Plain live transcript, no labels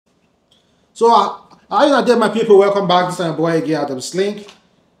So, how you there, my people? Welcome back. This is my boy again, Adam Slink.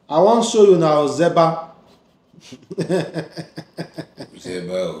 I want to show you now Ozeba.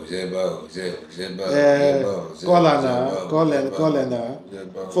 Call her.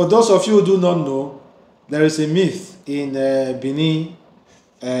 For those of you who do not know, there is a myth in Benin,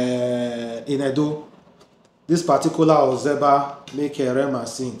 in Edo. This particular Ozeba make a Rema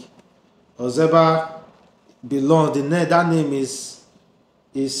sing. Ozeba belongs. That name is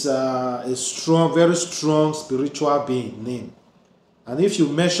a strong, very strong spiritual being name. And if you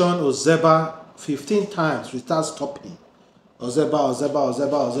mention Ozeba 15 times without stopping,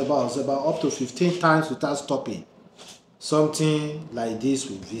 Ozeba, up to 15 times without stopping, something like this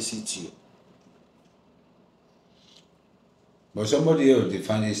will visit you. But somebody else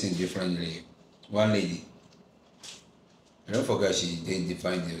defined this thing differently. One lady, I don't forget she did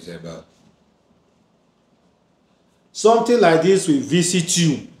define the Ozeba. Something like this will visit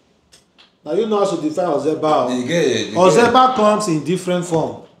you. Now you know how to define Ozeba. Ozeba comes in different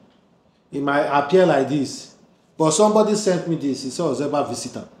form. It might appear like this. But somebody sent me this. He said Ozeba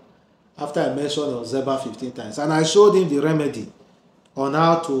visitor. After I mentioned Ozeba 15 times. And I showed him the remedy on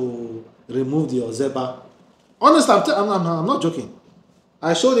how to remove the Ozeba. Honestly, I'm not joking.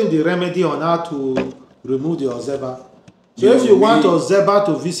 I showed him the remedy on how to remove the Ozeba. So if you want Ozeba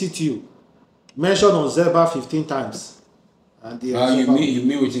to visit you, mention Ozeba 15 times. And the you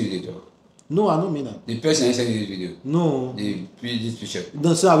mean what you did? No, I don't mean that. The person sent you this video? No. This picture?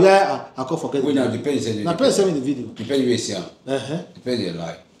 No, sir, I can't forget. Wait, now the person sent you the person sent me the video. The person you see him. The person is a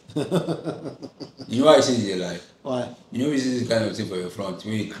lie. You know why I say it's a lie? Why? You know this is the kind of thing for your front.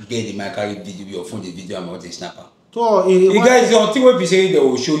 When you get the mic, carry video, your phone, the video, I'm out a snapper. So, the guys, the thing will be saying they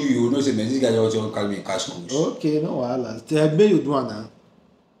will show you, you will know, say, man, this guy also carry me cash coach. Okay, no, may you do now.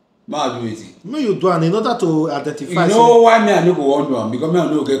 May you do in order to identify. You know why me I no go want one? Because me I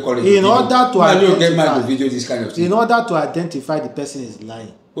no get college. In order to identify the video, this kind of thing. In order to identify the person is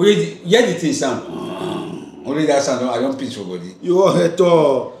lying. Hear the thing sound. Only that sound. I don't pitch for body. You are at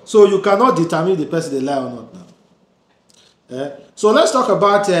all. So you cannot determine the person they lie or not now. So let's talk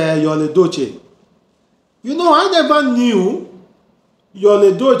about Yul Edochie. You know, I never knew Yul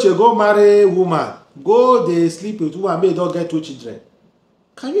Edochie go marry a woman, go they sleep with woman, may don't get 2 children.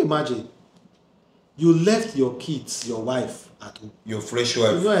 Can you imagine? You left your kids, your wife at home. Your fresh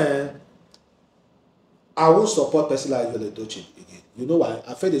wife. You know, I won't support person like Yul Edochie again. You know why?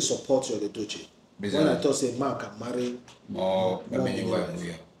 I feel they support Yul Edochie. When I thought say man can marry more many wives.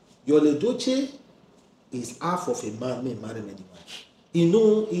 Yul Edochie is half of a man may marry many wives.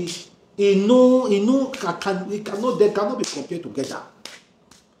 They cannot be compared together.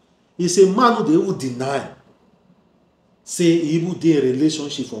 He's a man who they will deny. Say he would do a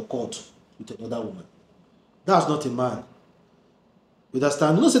relationship for court with another woman. That's not a man. You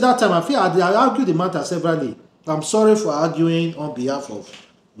understand? You know, say that time I argued the matter severally. I'm sorry for arguing on behalf of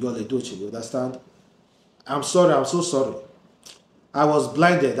Yul Edochie. You understand? I'm sorry. I'm so sorry. I was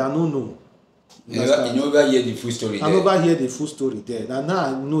blinded. I don't know. You never hear the full story. I never hear the full story there. Now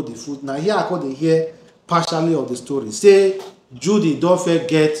I know the full. Now here I could hear partially of the story. Say Judy don't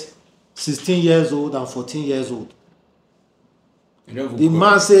forget 16 years old and 14 years old. The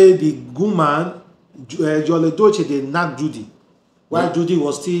man say the woman Yul Edochie they knocked Judy while Judy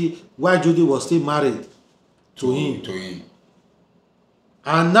was still married to him.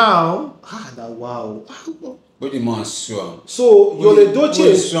 And now, wow. But the man swam. So Yul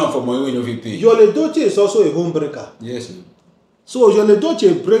Edochie is also a homebreaker. Yes, man. So Yul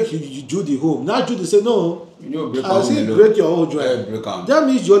Edochie break Judy home. Now Judy say no. I say break your own joy. That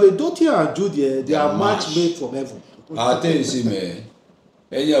means Yul Edochie and Judy they are match made from heaven. I tell you, see, man.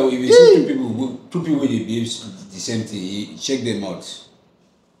 Anyhow, if you see two people they behave the same thing, check them out.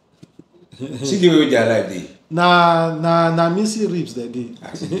 See the way they are like they. Na missing ribs they did.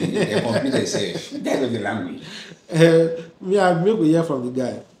 They complete themselves. That's not the language. Me, I make we hear from the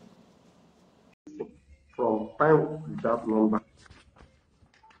guy. From time without number.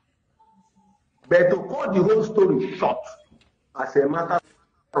 But to cut the whole story short, as a matter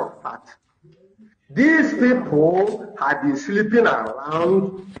of fact, these people had been sleeping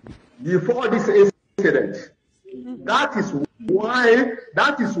around before this incident. That is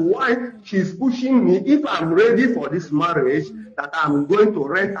why she's pushing me, if I'm ready for this marriage, that I'm going to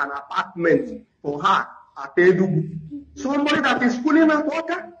rent an apartment for her at Enugu. Somebody that is pulling her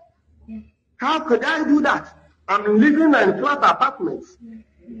water? How could I do that? I'm living in flat apartments.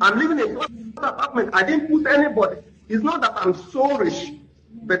 I didn't put anybody. It's not that I'm so rich,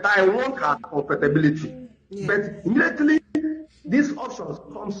 but I want her comfortability. Yeah. But immediately this option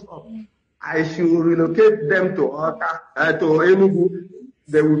comes up. I should relocate them to Enugu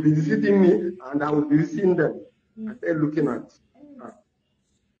they will be visiting me, and I will be visiting them. And they're looking at.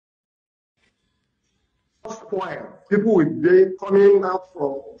 Spoil. People will be coming out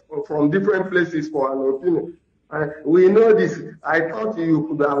from different places for an opinion. We know this. I thought you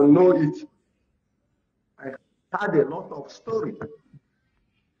could have known it. I had a lot of stories.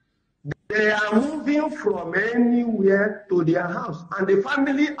 They are moving from anywhere to their house, and the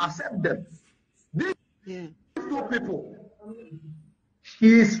family accept them. These two people,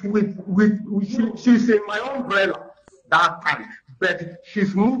 she's she's in my umbrella that time, but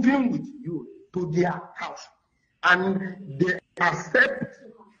she's moving with you to their house, and they accept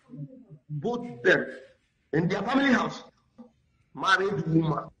both them in their family house. Married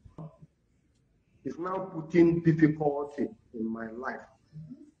woman is now putting difficulty in my life.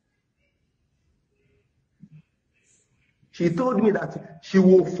 She told me that she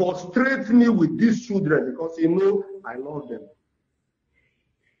will frustrate me with these children because I love them.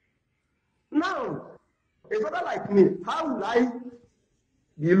 Now, a father like me, how will I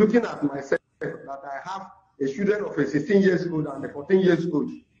be looking at myself that I have a children of a 16 years old and a 14 years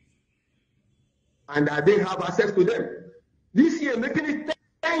old, and I didn't have access to them? This year, making it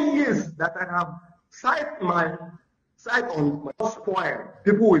 10 years that I have sight on my spoil.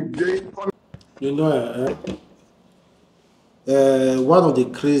 People will be coming. One of the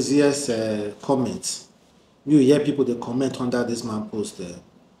craziest comments you hear people they comment under this man post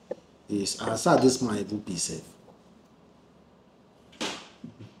is, I saw this man will be safe.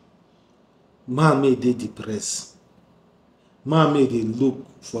 Man made they depressed. Man made they look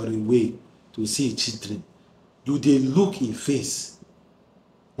for a way to see children. Do they look in face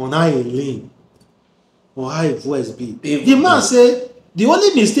on how he lean or how his voice be? The man say the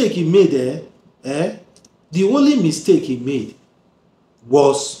only mistake he made the only mistake he made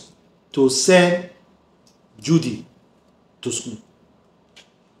was to send Judy to school.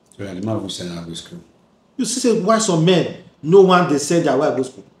 So the man will send her to school. You see, why some men, no one they send their wife to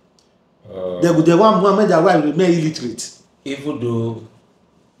school. They want women their wife remain illiterate. Even though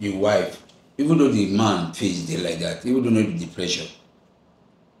the man face it like that, even though not the pressure,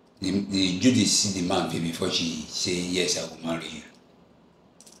 the Judy see the man before she say yes, I will marry you.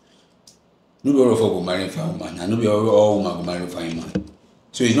 Nobody all for marrying for a woman, and nobody all woman go marry for a man.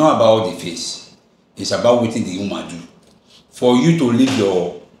 So it's not about the face; it's about what the woman do. For you to leave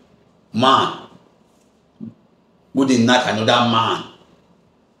your man, go dey knack another man.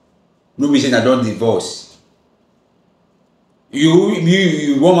 Nobody say I don't divorce.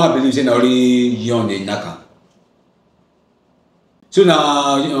 You woman believe say na only young dey knack am. So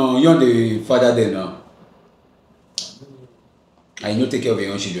now young the father there now, and you no take care of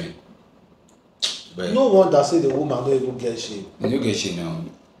your own children. But no wonder say the woman don't even get shame. You don't get shame now.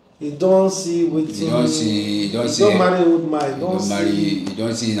 You don't see wetin. You don't see. Don't marry old man. You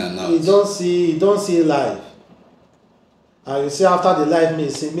don't see in and out. You don't see life. And you say after the life, may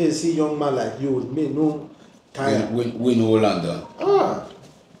see young man like you, may no tire. We no Holland.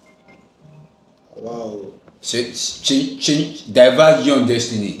 Wow. Change, divert young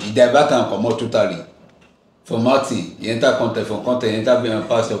destiny. He divert and come out totally. From Martin, he enter content, from content, he enter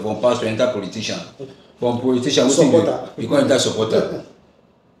pastor, from pastor, he enter politician. From politician, he go enter supporter.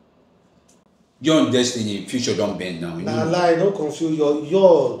 Young destiny, future don't bend now. Nah, lie, don't confuse.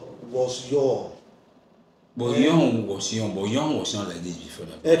 Your was your. But young was young, but young was not like this before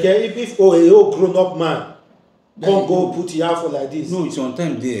that. Okay, if a old grown up man can't go put your for like this. No,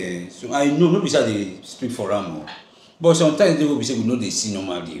 sometimes there. So I know nobody say they speak for Ramo, but sometimes they will be say we know they see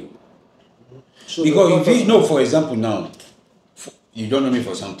normally. So because if you know, for example, now you don't know me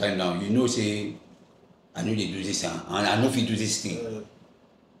for some time now, you know, say I know they do this and I know if you do this thing,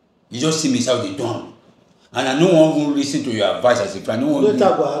 you just see me how they done, and I no one will listen to your advice as if I no one. Later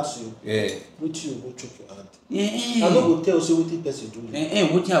I go ask you. Yeah. Which you go choke your hand. Yeah. I no go tell you what person do.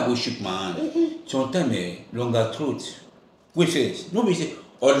 What I go shook my hand. Sometimes longer throat. Wait first. Nobody say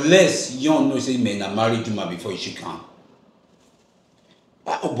unless young no say men are married to man before you shake hand.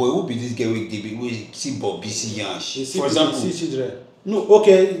 Oh boy, who be this girl with the we see Bobby see Yansh? For example, see children. No,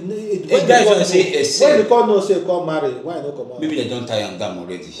 okay. When they call no say come marry, why no come marry? Maybe they don't tie and down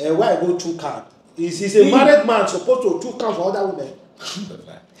already. Why go two camp? Is a married man supposed to two camp for other women?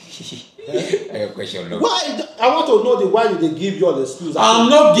 I have a question. Look. Why? I want to know the why you they give you all the excuse. I'm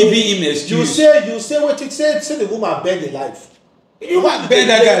not giving him excuse. You say what it say the woman bend the life. You want bend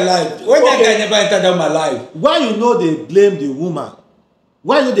that guy life? When that guy never entered down my life? Why you know they blame the woman?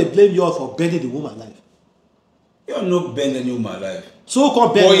 Why do they blame you for bending the woman life? You don't know bend any woman life. So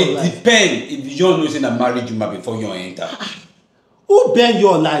come bend your life. But it depends if you don't know saying a married woman before you enter. Who bend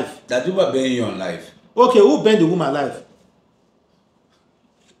your life? That woman bend your life. Okay, who bend the woman life?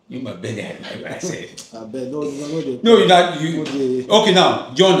 You my belly, I said. I bet no. You okay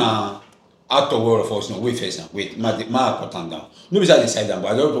now, John. Out of world of us, no. Wait first now. Wait, my put down. Nobody decide that,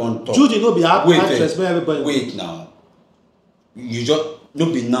 but I don't want to talk. Judy no be actress, everybody. Wait now. You just no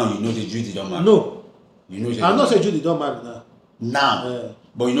be now. You know the Judy don't marry. No. You know. I'm not saying Judy don't marry now. Now,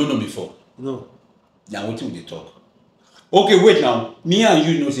 but you know before. No. Now what will they talk? Okay, wait now. Me and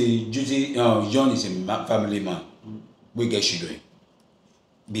you know say Judy, John is a family man. We get she doing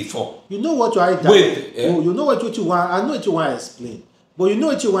before. You know what you are. Wait. Oh, you know what you want. I know what you want to explain. But you know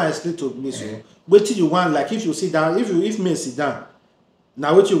what you want to explain to me, so wait till you want, like if you sit down, if me sit down,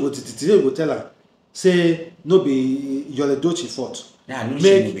 now what you go to today go tell her, say no be Yul Edochie fault. Yeah, no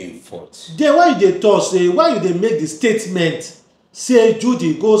she be in fault. Then why you dey talk say why you dey make the statement say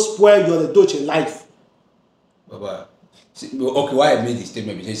Judy go spoil Yul Edochie life? Baba, okay, why I made the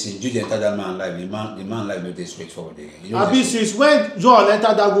statement because since Judy entered that man life, the man life no dey straightforward again. Abi since when Yul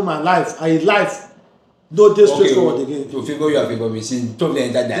entered that woman life, and life no dey straightforward again. To figure you have figure me since top they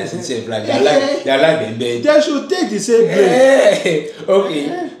enter that same like their life in bed. They should take the same blame.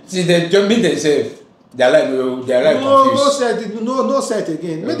 Okay. See they jump in themselves. Their life confused. No set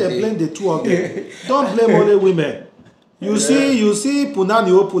again. Make them blame the two of them. Don't blame only women. You see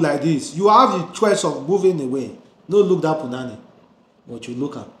Punani Opu like this. You have the choice of moving away. No look that Punani. But you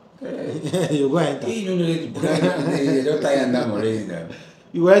look at. You go enter. You don't tie and down already now.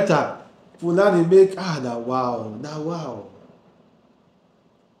 You enter. Punani make now wow.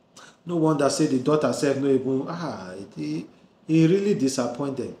 No wonder say the daughter self no even he really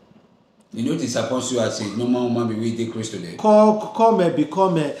disappointed. You know disappoints you as a normal woman be wey dey close to them.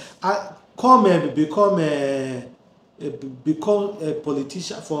 Become a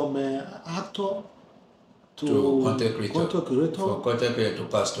politician from actor to content creator. From content creator to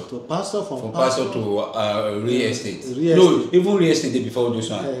pastor. To pastor from pastor to real estate. Even real estate dey before this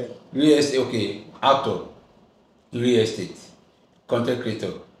one. Real estate, okay, actor, real estate, content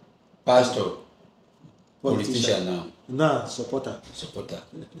creator, pastor, politician now. Nah, supporter.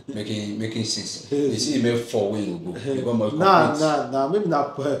 Making sense. You see him make 4 win go. Nah, maybe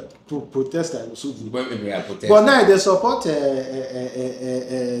not protester. Maybe I protest. But now they support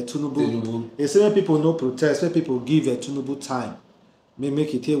Tinubu. They say when people no protest, when people give Tinubu time, may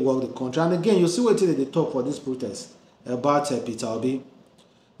make it work the country. And again, you see what they talk for this protest about Peter Obi.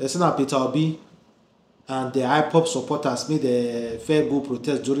 They say now Peter Obi and the hip-hop supporters made a fair go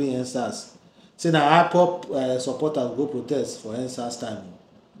protest during NSAS. Say na hip-hop supporters go protest for NSAS time.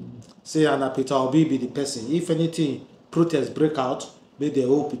 Say and Peter Obi be the person. If anything protest break out, make the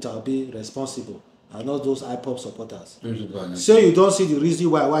whole Peter Obi responsible and not those hip-hop supporters. So you don't see the reason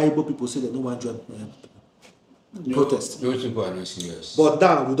why Igbo people say they don't want to join protest. Those people are not serious. But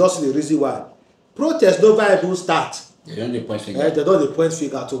now you don't see the reason why. Protest never even start. They don't dey point finger. They don't point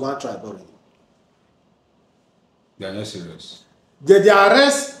finger to one tribe already. They are not serious. They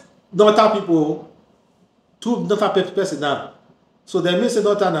arrest Northern people, 2 Northern person now. So they mean say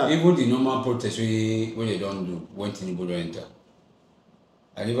Northern now. Even the normal protest when they don't do, when Tinubu don't enter.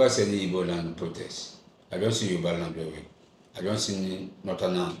 I never see any Igbo land protest. I don't see Yoruba land way. I don't see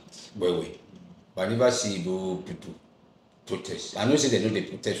Northern land way. But I never see Igbo people protest. I know say they know they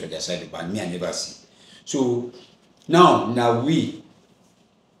protest for their side, but me I never see. So now we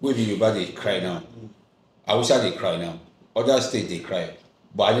be Yoruba they cry now. Hausa they cry now. Other states they cry.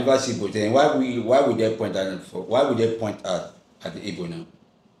 But I never see Igbo. Then why would they point out at the Igbo now?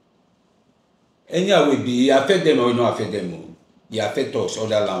 Anyhow, will be affect them or not affect them. It affect us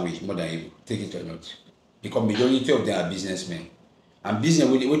other language more than Igbo. Take it or not. Because majority of them are businessmen. And business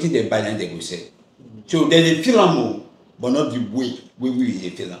what they buy and they go sell. So they feel them more, but not the way we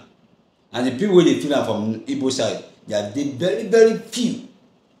feel them. And the people they feel them from Igbo side, they are very, very few.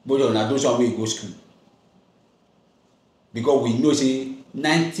 But on those one we go school. Because we know say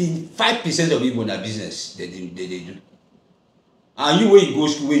 95% of people in our business they do. And you when you go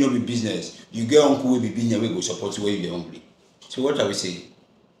school where you no be business, you get uncle will be business where go support you where you be hungry. So what are we saying?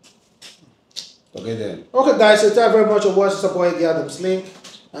 Okay then. Okay guys, so thank you very much for watching. Support the Adams Link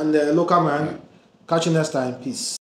and the local man. Catch you next time. Peace.